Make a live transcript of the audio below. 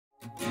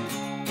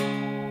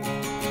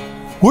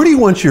Where do you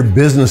want your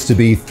business to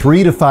be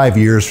 3 to 5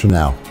 years from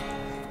now?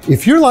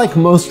 If you're like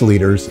most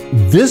leaders,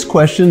 this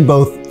question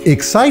both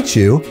excites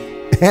you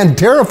and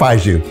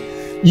terrifies you.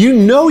 You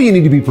know you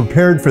need to be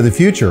prepared for the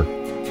future,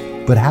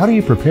 but how do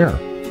you prepare?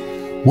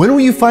 When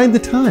will you find the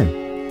time?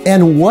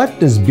 And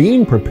what does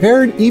being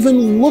prepared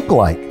even look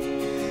like?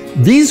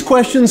 These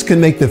questions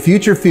can make the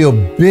future feel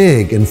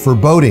big and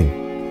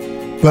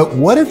foreboding. But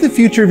what if the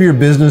future of your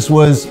business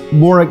was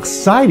more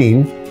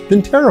exciting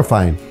than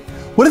terrifying?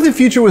 What if the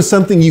future was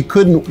something you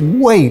couldn't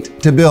wait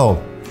to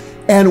build?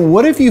 And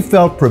what if you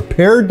felt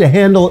prepared to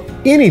handle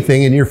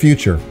anything in your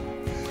future?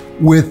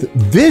 With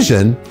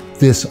vision,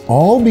 this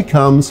all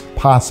becomes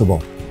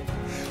possible.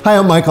 Hi,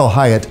 I'm Michael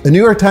Hyatt, a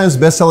New York Times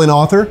bestselling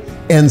author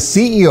and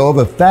CEO of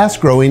a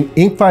fast-growing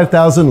Inc.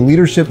 5000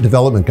 leadership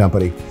development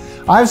company.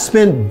 I've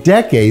spent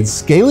decades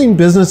scaling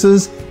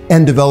businesses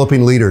and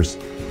developing leaders.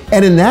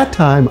 And in that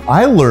time,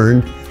 I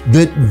learned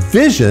that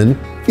vision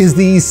is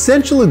the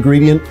essential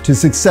ingredient to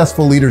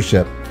successful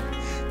leadership.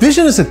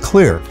 Vision is a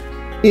clear,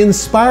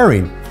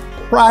 inspiring,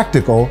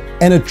 practical,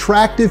 and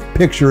attractive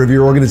picture of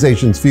your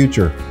organization's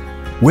future.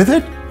 With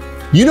it,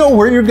 you know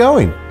where you're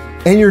going,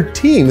 and your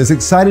team is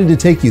excited to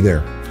take you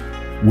there.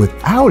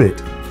 Without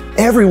it,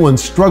 everyone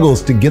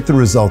struggles to get the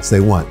results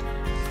they want.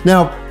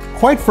 Now,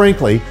 quite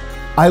frankly,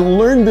 I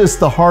learned this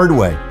the hard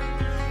way.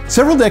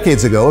 Several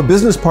decades ago, a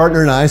business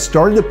partner and I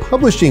started a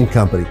publishing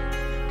company.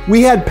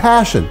 We had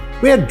passion,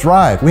 we had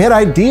drive, we had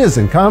ideas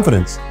and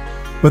confidence.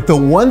 But the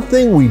one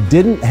thing we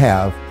didn't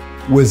have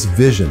was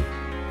vision,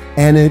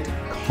 and it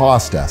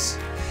cost us.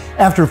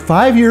 After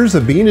 5 years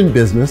of being in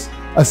business,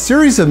 a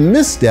series of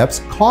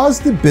missteps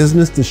caused the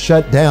business to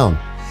shut down.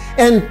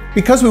 And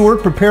because we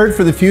weren't prepared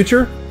for the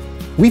future,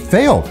 we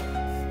failed.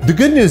 The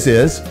good news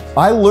is,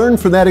 I learned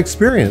from that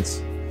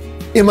experience.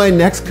 In my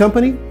next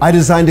company, I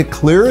designed a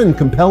clear and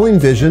compelling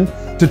vision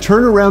to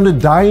turn around a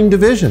dying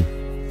division.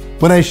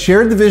 When I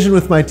shared the vision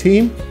with my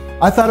team,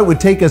 I thought it would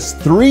take us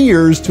 3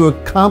 years to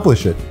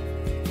accomplish it.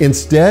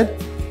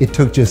 Instead, it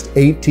took just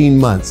 18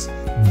 months.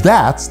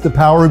 That's the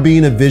power of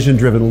being a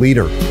vision-driven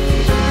leader.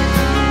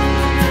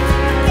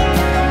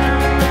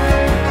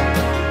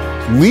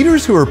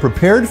 Leaders who are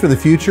prepared for the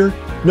future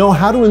know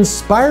how to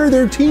inspire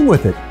their team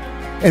with it.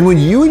 And when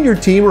you and your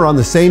team are on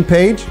the same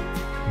page,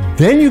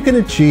 then you can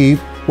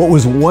achieve what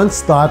was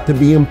once thought to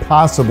be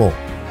impossible.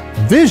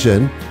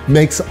 Vision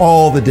makes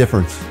all the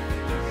difference.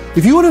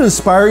 If you want to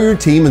inspire your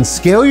team and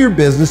scale your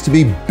business to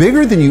be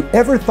bigger than you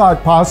ever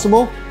thought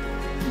possible,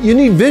 you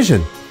need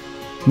vision.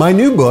 My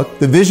new book,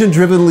 The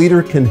Vision-Driven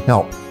Leader, can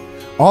help.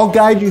 I'll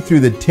guide you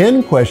through the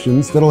 10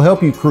 questions that'll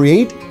help you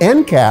create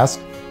and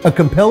cast a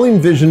compelling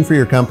vision for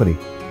your company.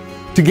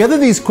 Together,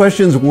 these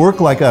questions work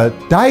like a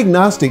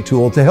diagnostic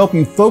tool to help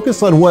you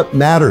focus on what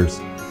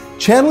matters,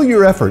 channel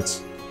your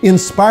efforts,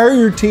 inspire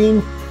your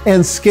team,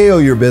 and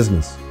scale your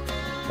business.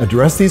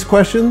 Address these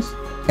questions,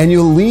 and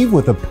you'll leave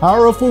with a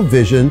powerful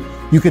vision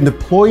you can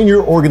deploy in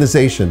your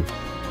organization.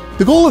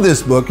 The goal of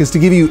this book is to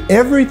give you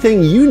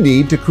everything you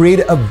need to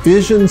create a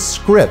vision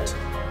script.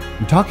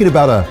 I'm talking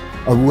about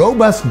a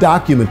robust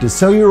document to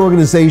sell your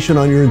organization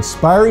on your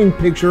inspiring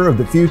picture of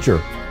the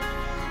future.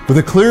 With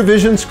a clear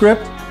vision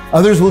script,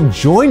 others will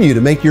join you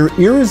to make your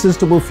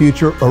irresistible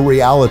future a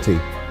reality.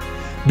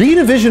 Being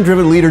a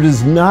vision-driven leader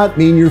does not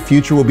mean your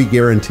future will be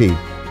guaranteed.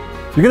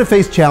 You're going to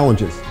face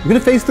challenges. You're going to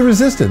face the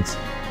resistance.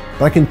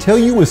 But I can tell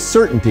you with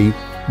certainty,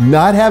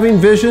 not having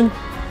vision,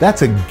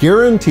 that's a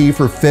guarantee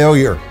for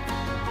failure.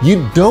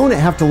 You don't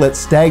have to let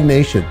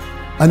stagnation,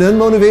 an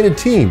unmotivated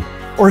team,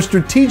 or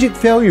strategic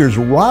failures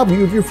rob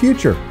you of your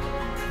future.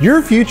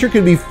 Your future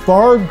can be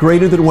far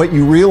greater than what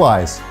you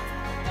realize.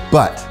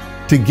 But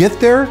to get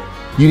there,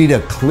 you need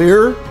a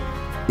clear,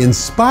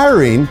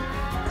 inspiring,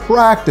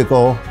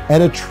 practical,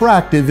 and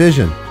attractive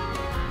vision.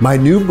 My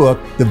new book,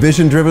 The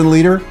Vision-Driven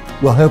Leader,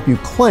 will help you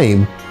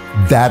claim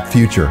that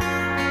future.